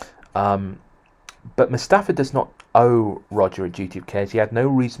 But Mustafa does not owe Roger a duty of care. He had no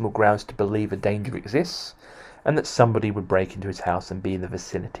reasonable grounds to believe a danger exists, and that somebody would break into his house and be in the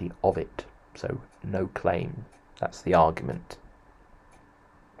vicinity of it. So no claim. That's the argument.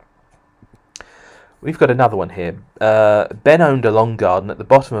 We've got another one here. Ben owned a long garden at the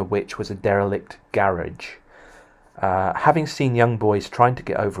bottom of which was a derelict garage. Having seen young boys trying to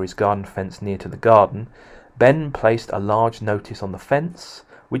get over his garden fence near to the garden, Ben placed a large notice on the fence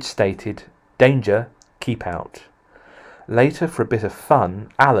which stated, "Danger, keep out." Later, for a bit of fun,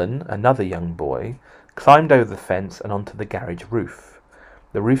 Alan, another young boy, climbed over the fence and onto the garage roof.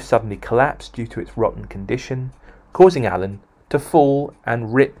 The roof suddenly collapsed due to its rotten condition, causing Alan to fall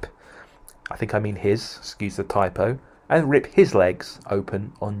and rip, I think I mean his, excuse the typo, and rip his legs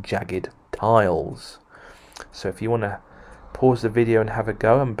open on jagged tiles. So if you want to pause the video and have a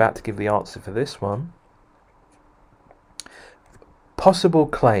go, I'm about to give the answer for this one. Possible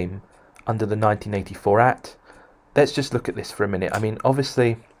claim under the 1984 Act. Let's just look at this for a minute. I mean,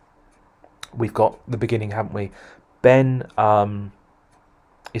 obviously, we've got the beginning, haven't we? Ben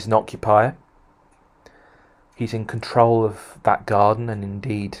is an occupier. He's in control of that garden, and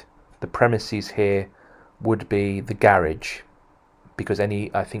indeed the premises here would be the garage, because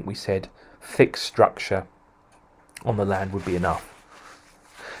any, I think we said, fixed structure on the land would be enough.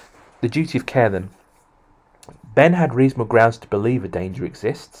 The duty of care then. Ben had reasonable grounds to believe a danger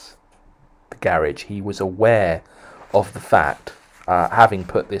exists. The garage, he was aware of the fact, having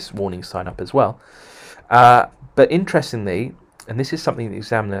put this warning sign up as well. But interestingly, and this is something the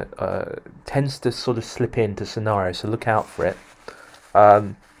examiner tends to sort of slip into scenarios, so look out for it.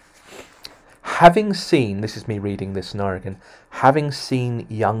 Having seen, this is me reading this scenario again, having seen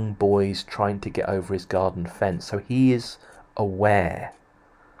young boys trying to get over his garden fence, so he is aware.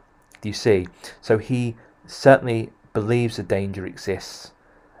 Do you see? So he certainly believes a danger exists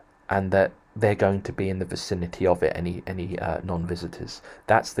and that they're going to be in the vicinity of it, any non-visitors.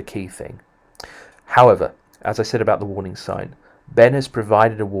 That's the key thing. However, as I said about the warning sign, Ben has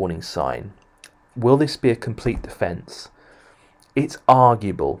provided a warning sign. Will this be a complete defence? It's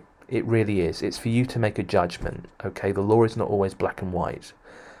arguable. It really is. It's for you to make a judgment. Okay, the law is not always black and white.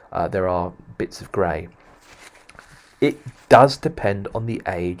 There are bits of grey. It does depend on the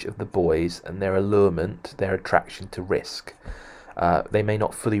age of the boys and their allurement, their attraction to risk. They may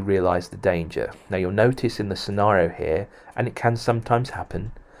not fully realise the danger. Now you'll notice in the scenario here, and it can sometimes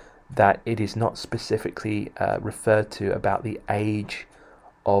happen, that it is not specifically referred to about the age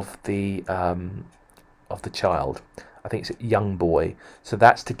of the child. I think it's a young boy. So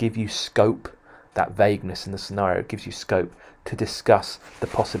that's to give you scope, that vagueness in the scenario gives you scope to discuss the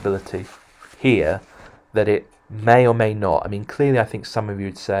possibility here that it may or may not. I mean, clearly I think some of you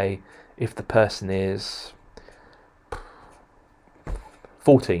would say if the person is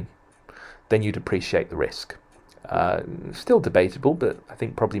 14, then you'd appreciate the risk. Still debatable, but I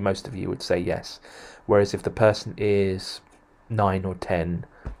think probably most of you would say yes. Whereas if the person is 9 or 10,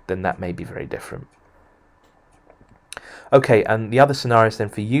 then that may be very different. Okay, and the other scenarios then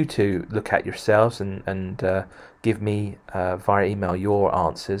for you to look at yourselves and give me via email your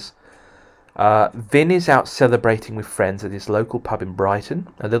answers. Vin is out celebrating with friends at his local pub in Brighton.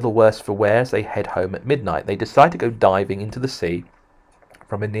 A little worse for wear as they head home at midnight. They decide to go diving into the sea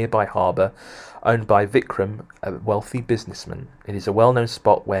from a nearby harbour owned by Vikram, a wealthy businessman. It is a well-known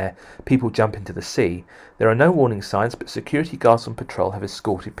spot where people jump into the sea. There are no warning signs, but security guards on patrol have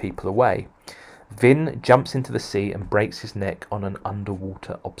escorted people away. Vin jumps into the sea and breaks his neck on an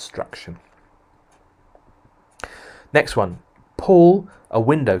underwater obstruction. Next one. Paul, a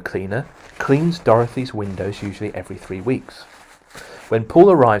window cleaner, cleans Dorothy's windows usually every 3 weeks. When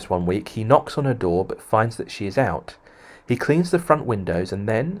Paul arrives one week, he knocks on her door but finds that she is out. He cleans the front windows and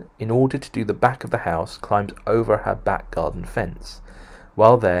then, in order to do the back of the house, climbs over her back garden fence.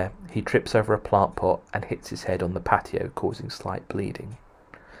 While there, he trips over a plant pot and hits his head on the patio, causing slight bleeding.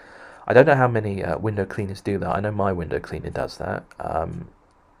 I don't know how many window cleaners do that. I know my window cleaner does that.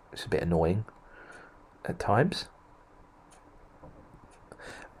 It's a bit annoying at times.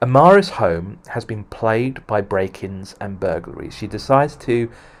 Amara's home has been plagued by break-ins and burglaries. She decides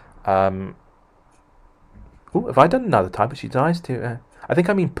to... have I done another type? She decides to... I think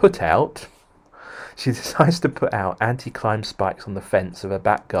I mean put out. She decides to put out anti-climb spikes on the fence of her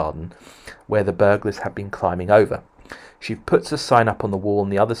back garden where the burglars have been climbing over. She puts a sign up on the wall on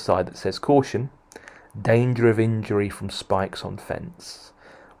the other side that says, "Caution, danger of injury from spikes on fence."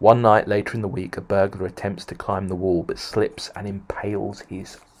 One night later in the week, a burglar attempts to climb the wall but slips and impales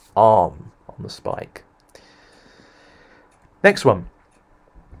his arm on the spike. Next one.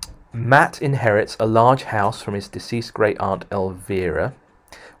 Matt inherits a large house from his deceased great-aunt Elvira.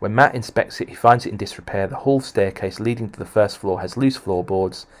 When Matt inspects it, he finds it in disrepair. The hall staircase leading to the first floor has loose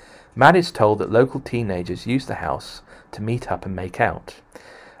floorboards. Matt is told that local teenagers use the house to meet up and make out.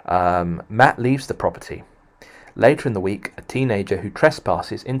 Matt leaves the property. Later in the week, a teenager who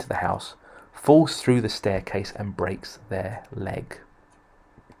trespasses into the house falls through the staircase and breaks their leg.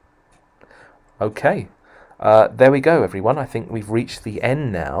 Okay, there we go, everyone. I think we've reached the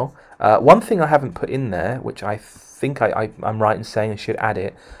end now. One thing I haven't put in there, which I think I'm right in saying I should add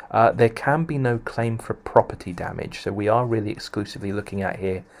it, there can be no claim for property damage. So we are really exclusively looking at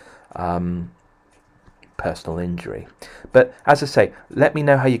here personal injury. But as I say, let me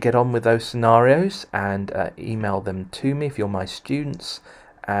know how you get on with those scenarios and email them to me if you're my students.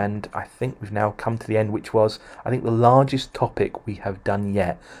 And I think we've now come to the end, which was, I think, the largest topic we have done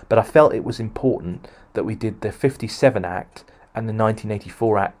yet. But I felt it was important that we did the 57 Act and the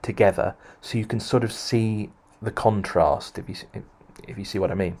 1984 Act together, so you can sort of see the contrast, if you see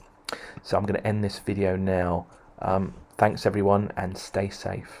what I mean. So I'm going to end this video now. Thanks everyone, and stay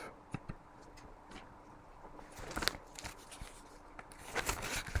safe.